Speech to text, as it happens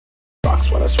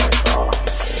when I swing.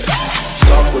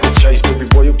 Start with a chase, baby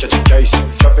boy, you catch a case.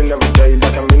 Dropping every day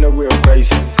like I'm in a real race.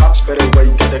 Cops better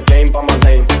wait, get the game by my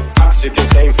lane. Toxic,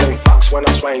 insane flame, fox when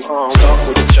I swing. Start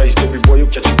with a chase, baby boy, you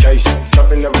catch a case.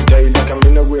 Dropping every day like I'm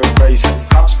in a real race.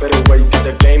 Cops better wait, get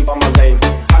the game by my lane.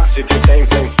 Toxic, insane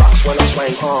flame, fox when I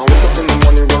swing. Wake up in the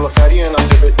morning, roll a fatty and I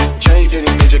zip it. Change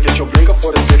getting major, get your blinker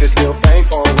for the fittest. Little thing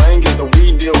for a rain, get the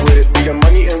weed, deal with it. We got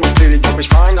money and we split it, yo bitch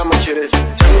fine, I'ma kid it.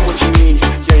 Tell me what you need,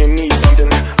 yeah you need something.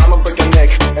 I'ma break your neck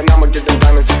and I'ma get them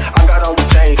diamonds. I got all the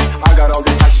chains, I got all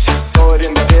this ice. Throw it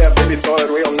in the air, baby, throw it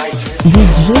real nice.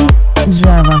 DJ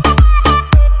Java.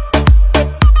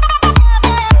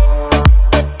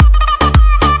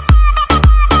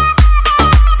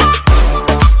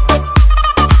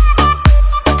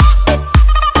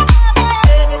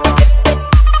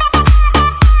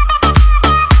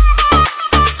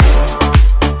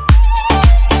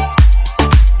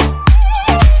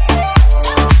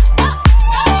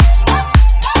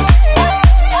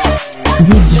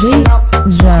 DJ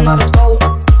Java.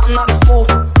 I'm not a fool,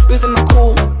 losing my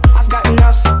cool. I've got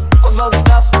enough of all the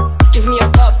stuff. Give me a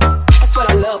puff, that's what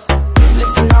I love.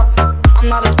 Listen up, I'm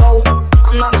not a doll,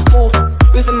 I'm not a fool,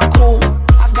 losing my cool.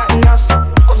 I've got enough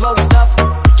of all the stuff.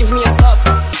 Give me a puff,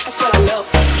 that's what I love.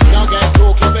 Now get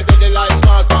too close, me the like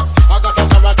small pox. I got a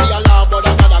karate alarm, but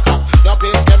I got a cop. Now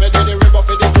please tell me the river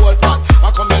for the gold pot.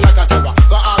 I come in like a terror,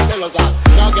 go ask tell us that.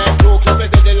 Now get too close, me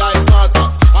the like small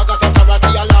pox. I got a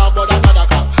karate alarm, but I got a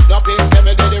cop. Now please tell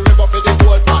me the river for the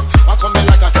gold pot. I come in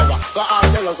like a terror, go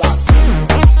ask tell us that.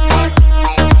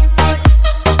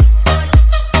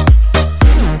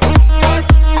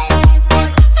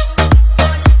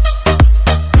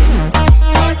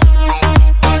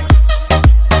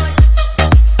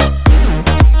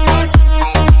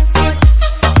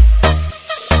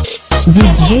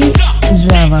 DJ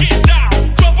Java.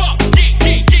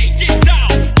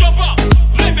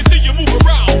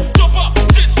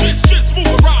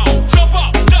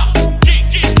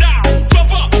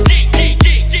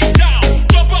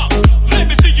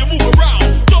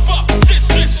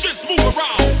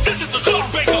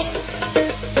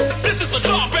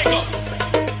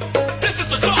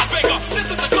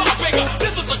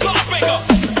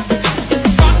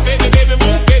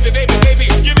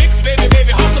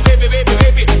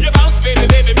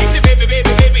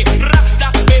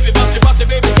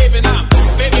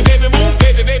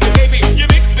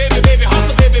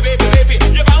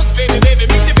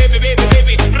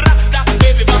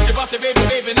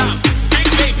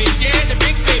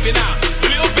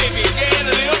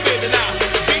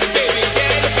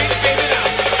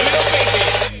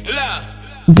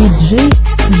 DJ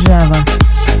Java.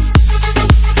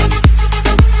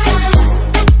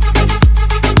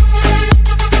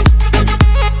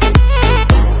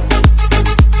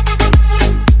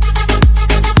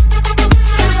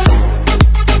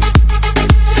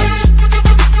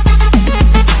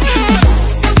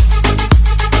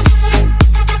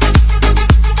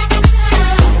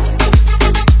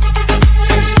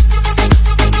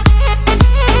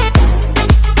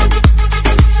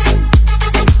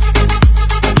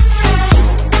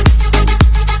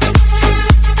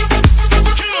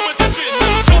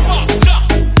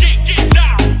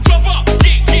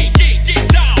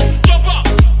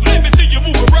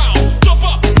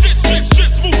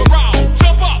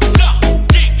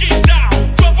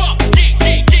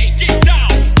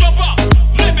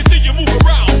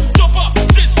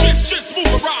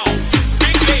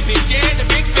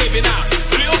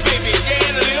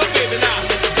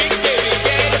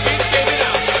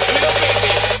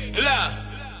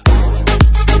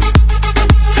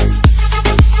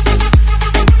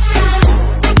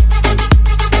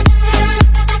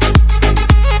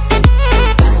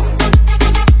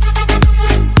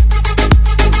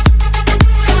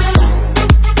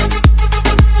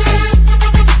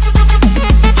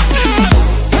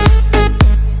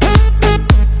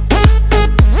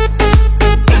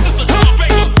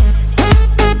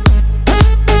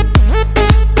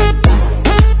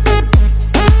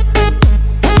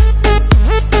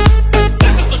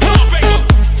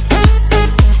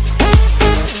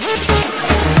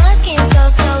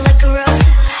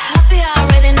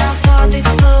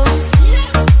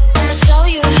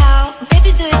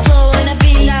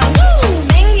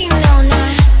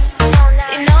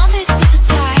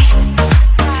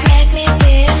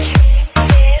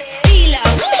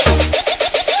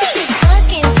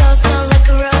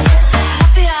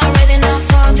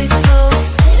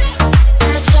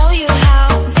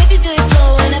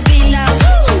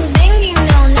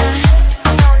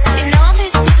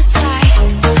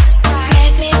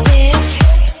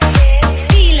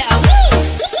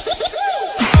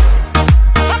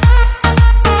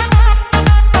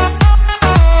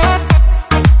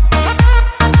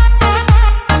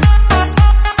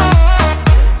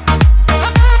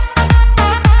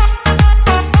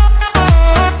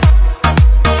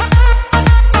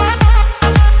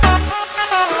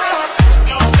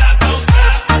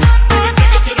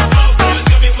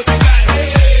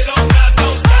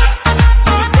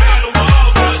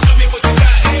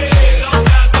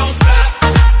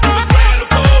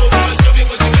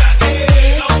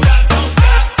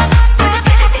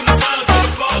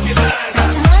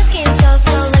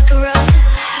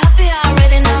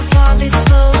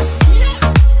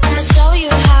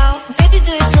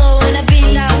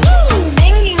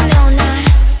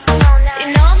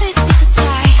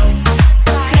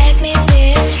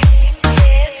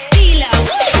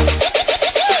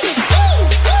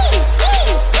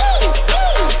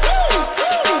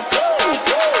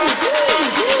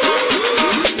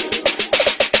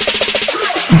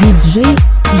 DJ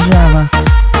Java.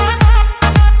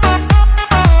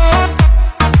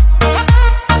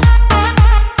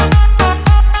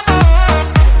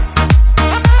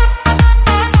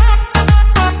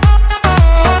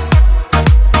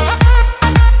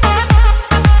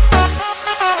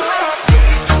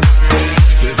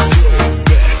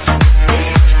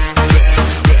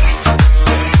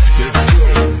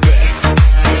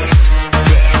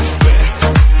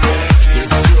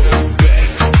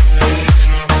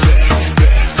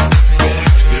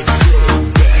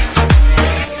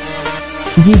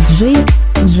 DJ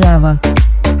Java.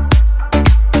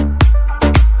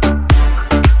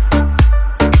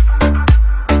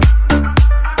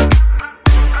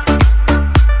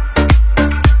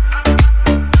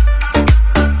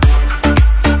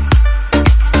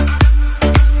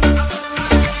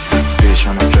 Bitch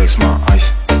tryna flex my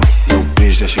ice. Yo,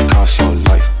 bitch, that shit cost your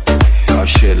life. Talk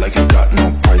shit like it got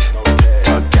no price.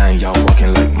 Talk gang, y'all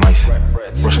walking like mice.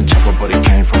 Russian chopper, but it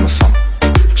came from the sun.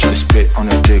 Shawty spit on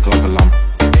her dick like a llama.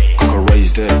 Could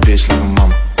raise that bitch like a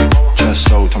mama. Just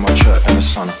sold to my truck in the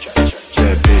sun.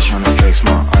 That bitch tryna flex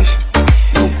my ice.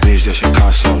 Yo, bitch, that shit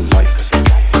cost your life.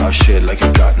 Talk shit like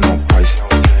it got no price.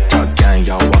 Talk gang,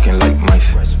 y'all walking like mice.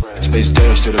 Space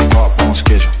dash to the pop on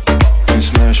schedule. Been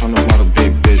smash on the model,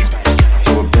 big visual.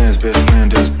 Over Ben's best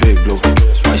friend is Big Blue.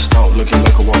 I stalk looking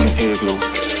like a walking igloo.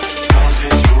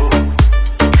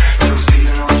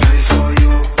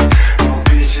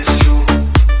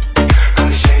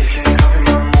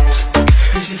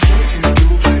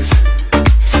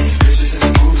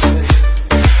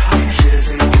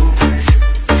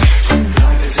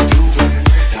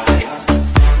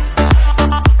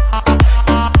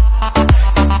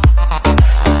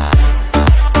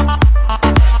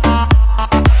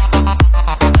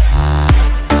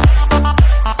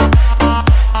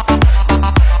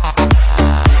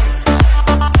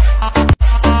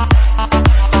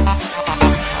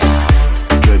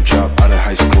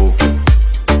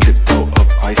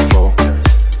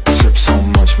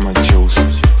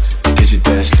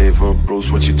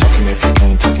 What you talking if you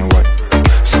ain't talking right?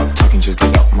 Stop talking, just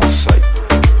get out my sight.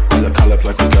 I look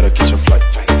like we gotta catch a flight.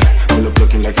 Pull up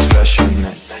looking like it's fashion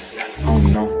night. Oh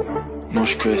no, no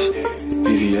stress,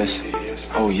 BVS,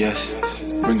 oh yes.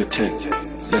 Bring the tech,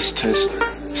 let's test.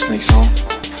 Snakes on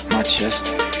my chest.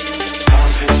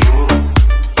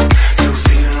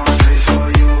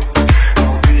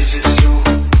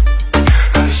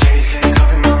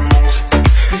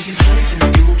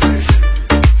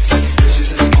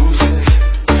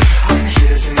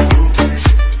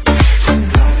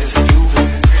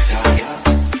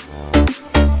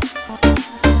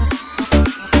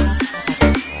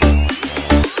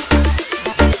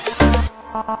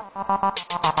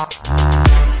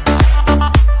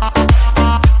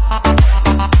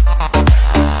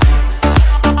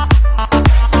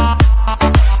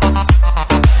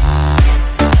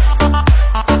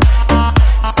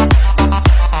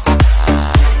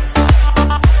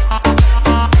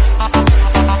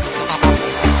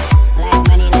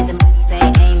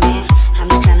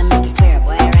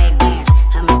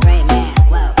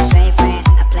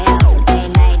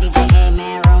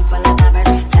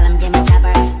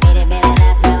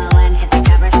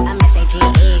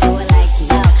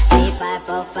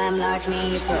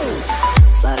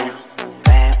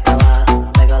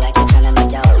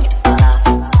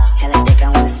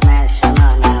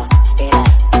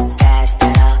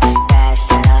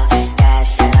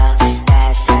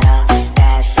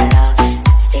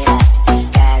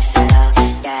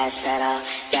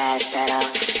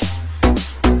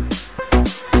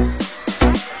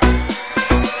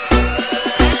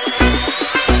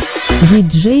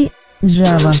 DJ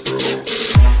Java.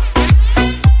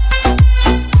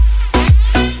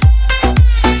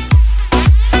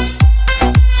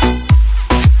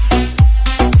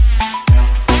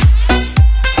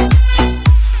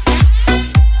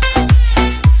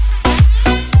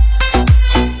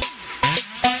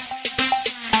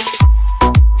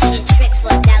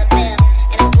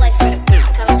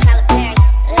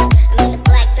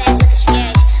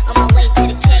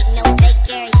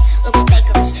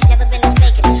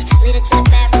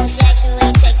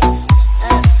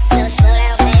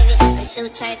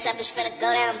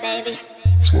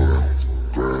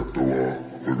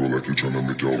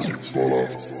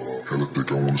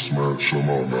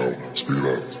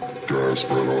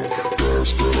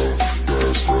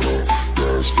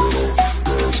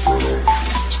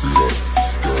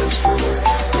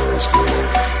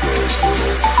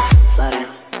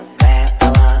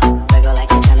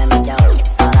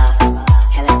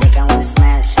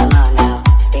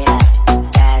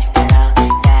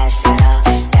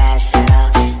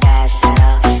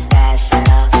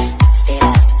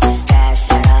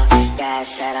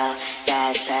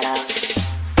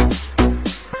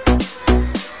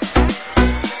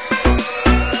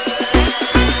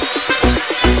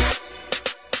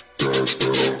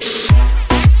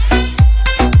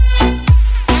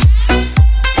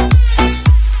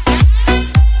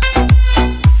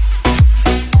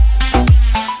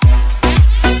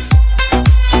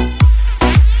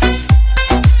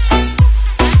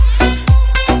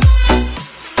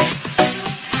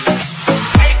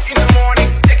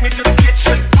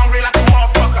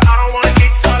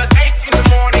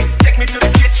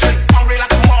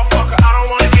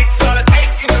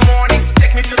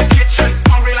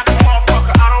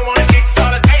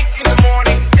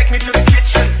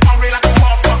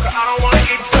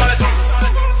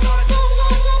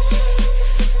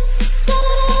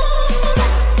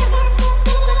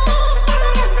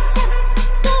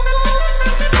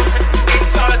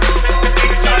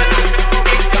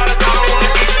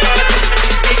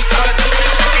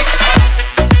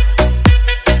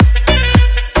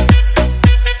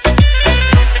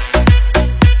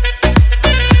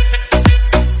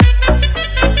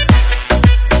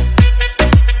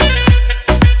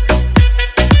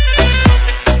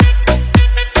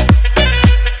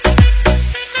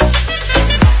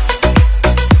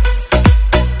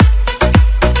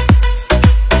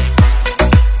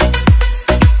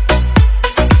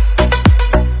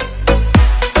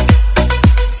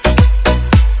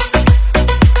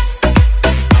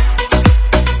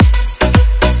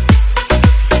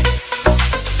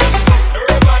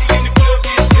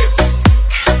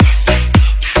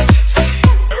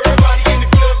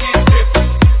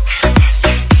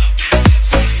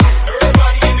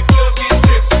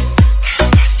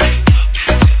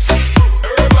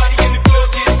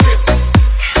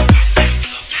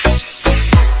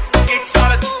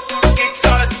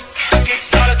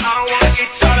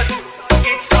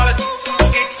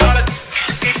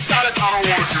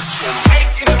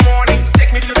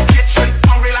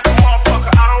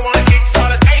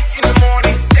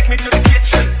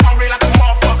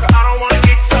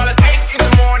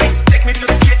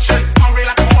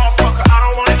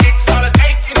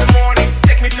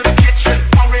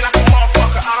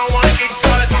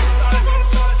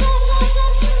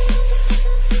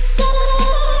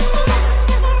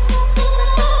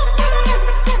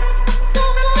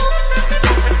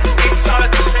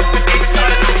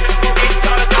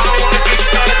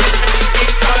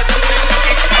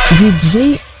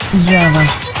 DJ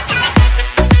Java.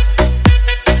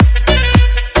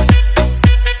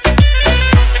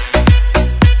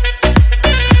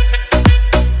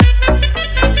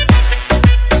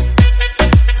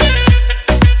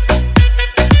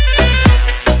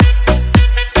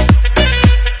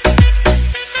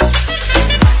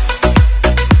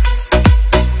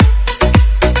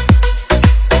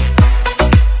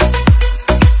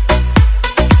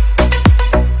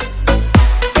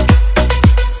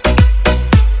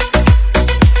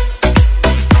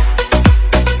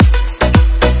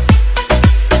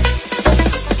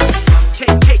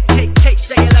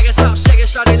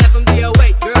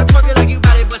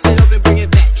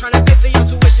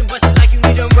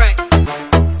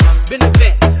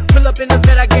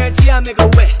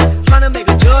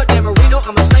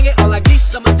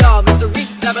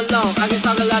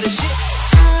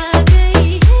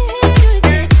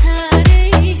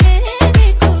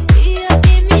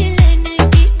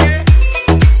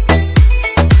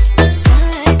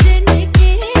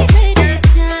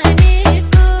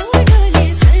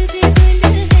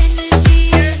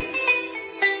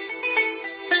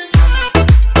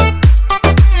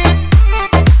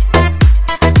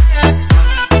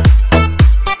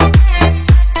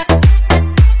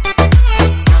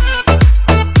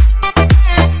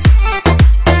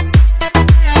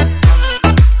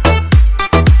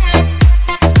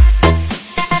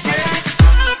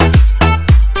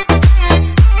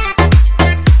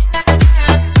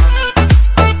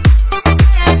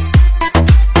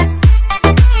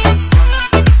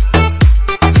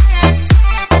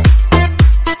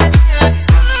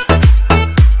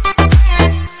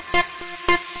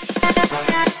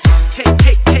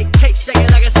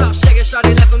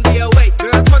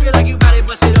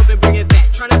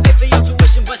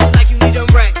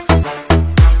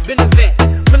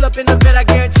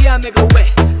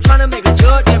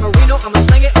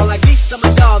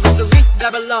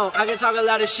 I can talk a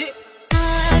lot of shit.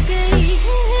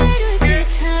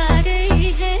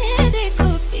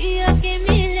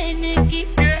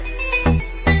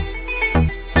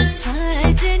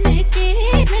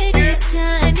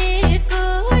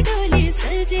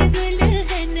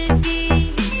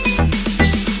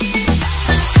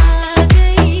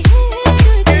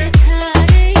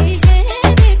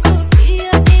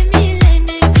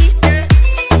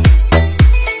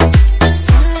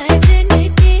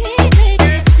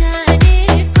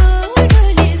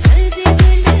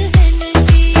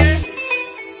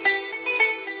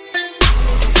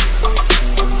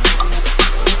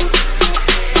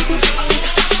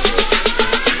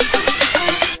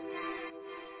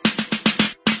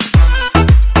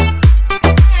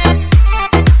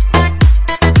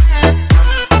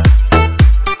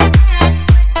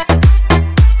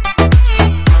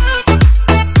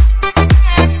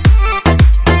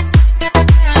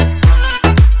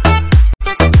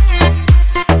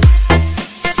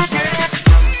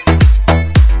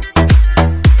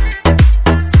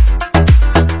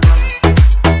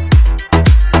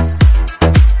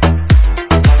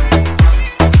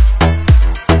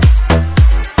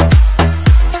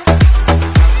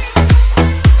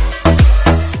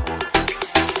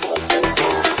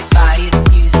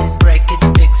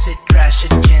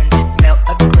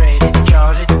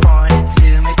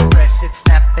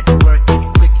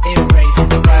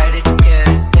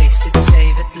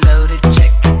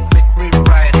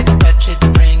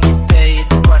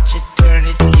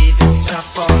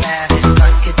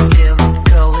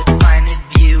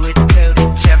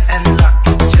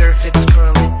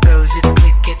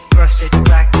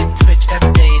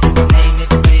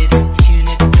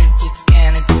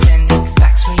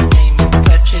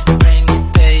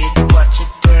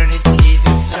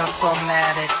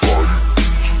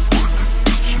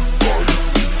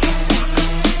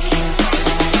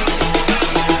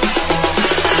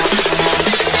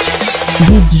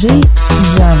 DJ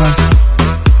Java.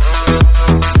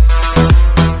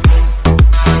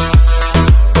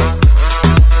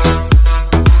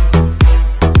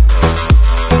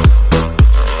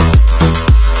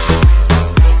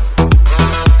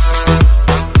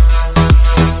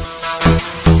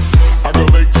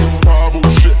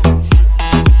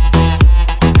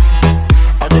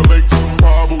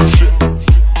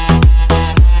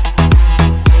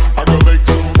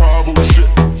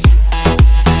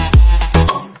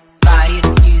 Buy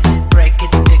it, use it,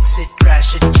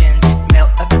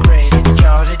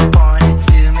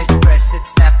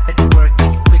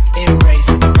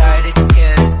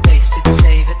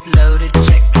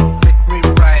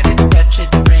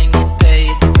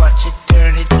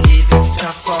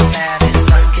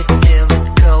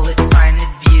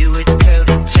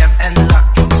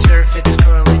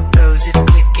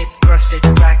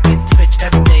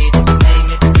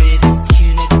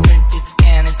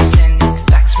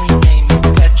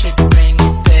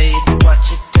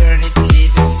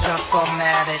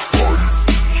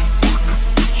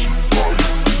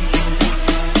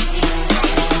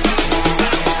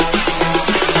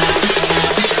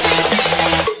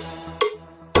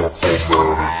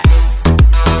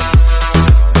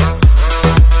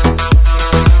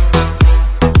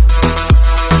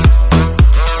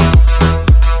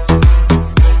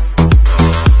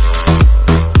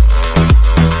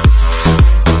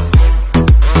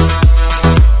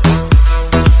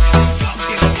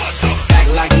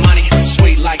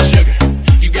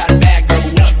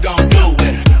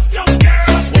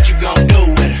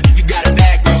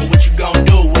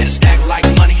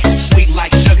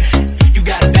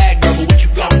 What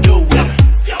you gonna do?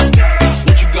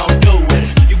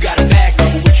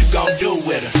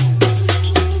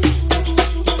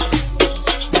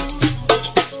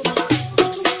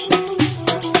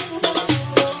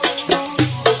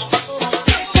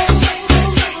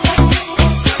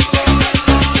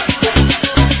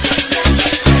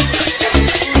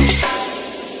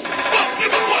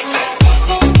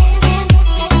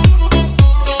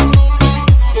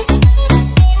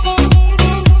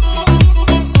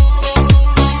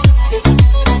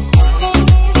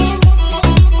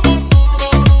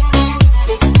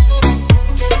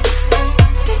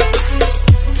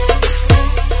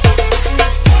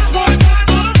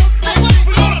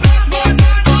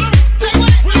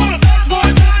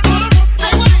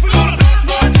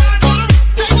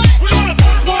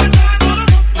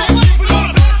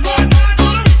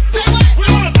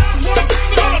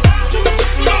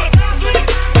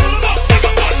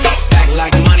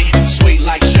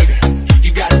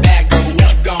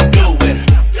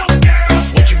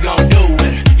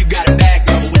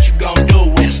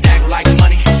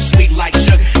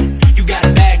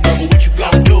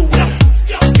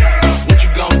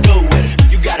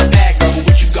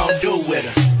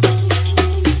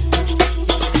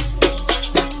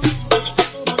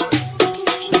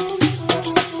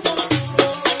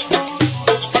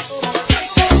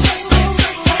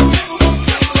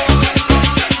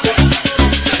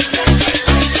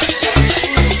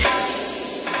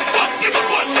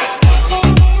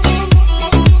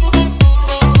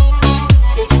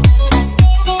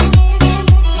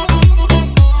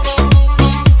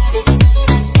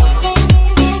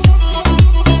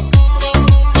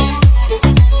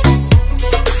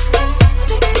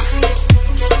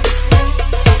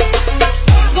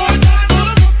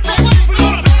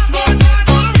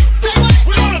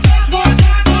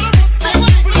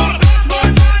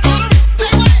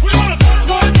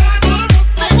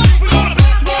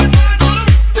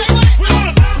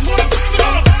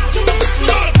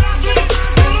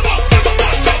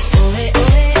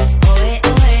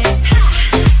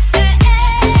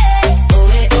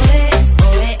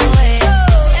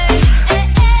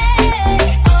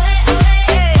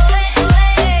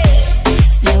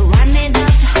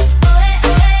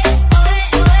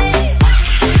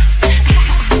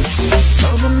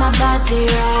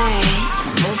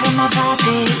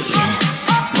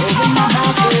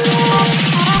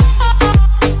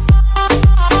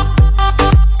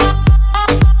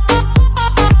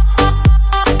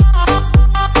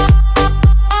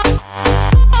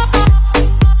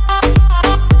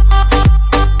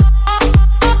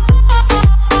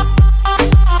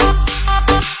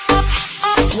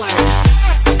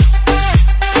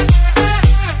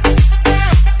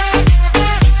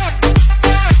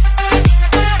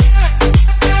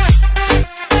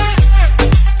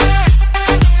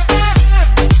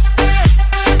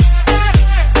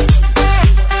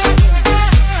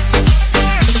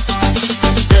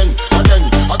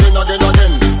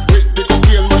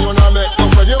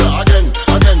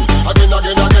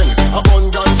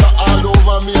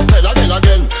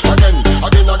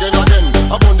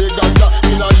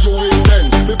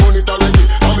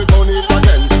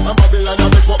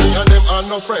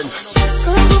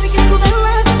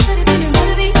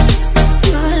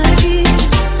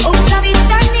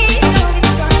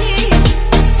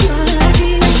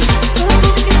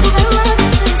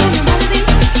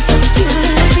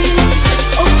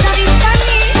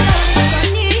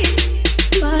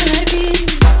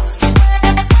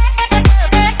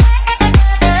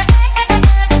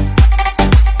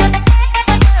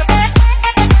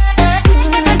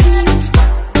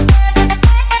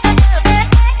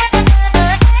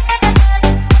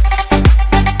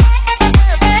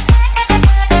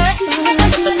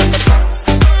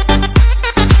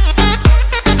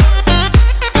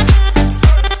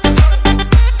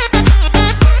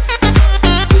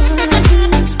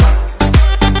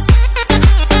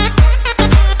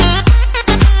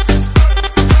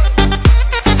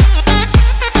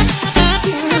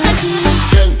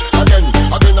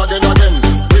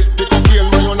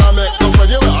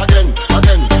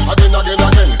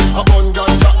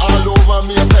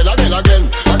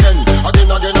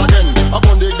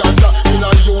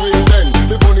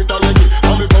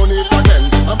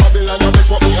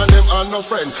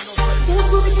 friend.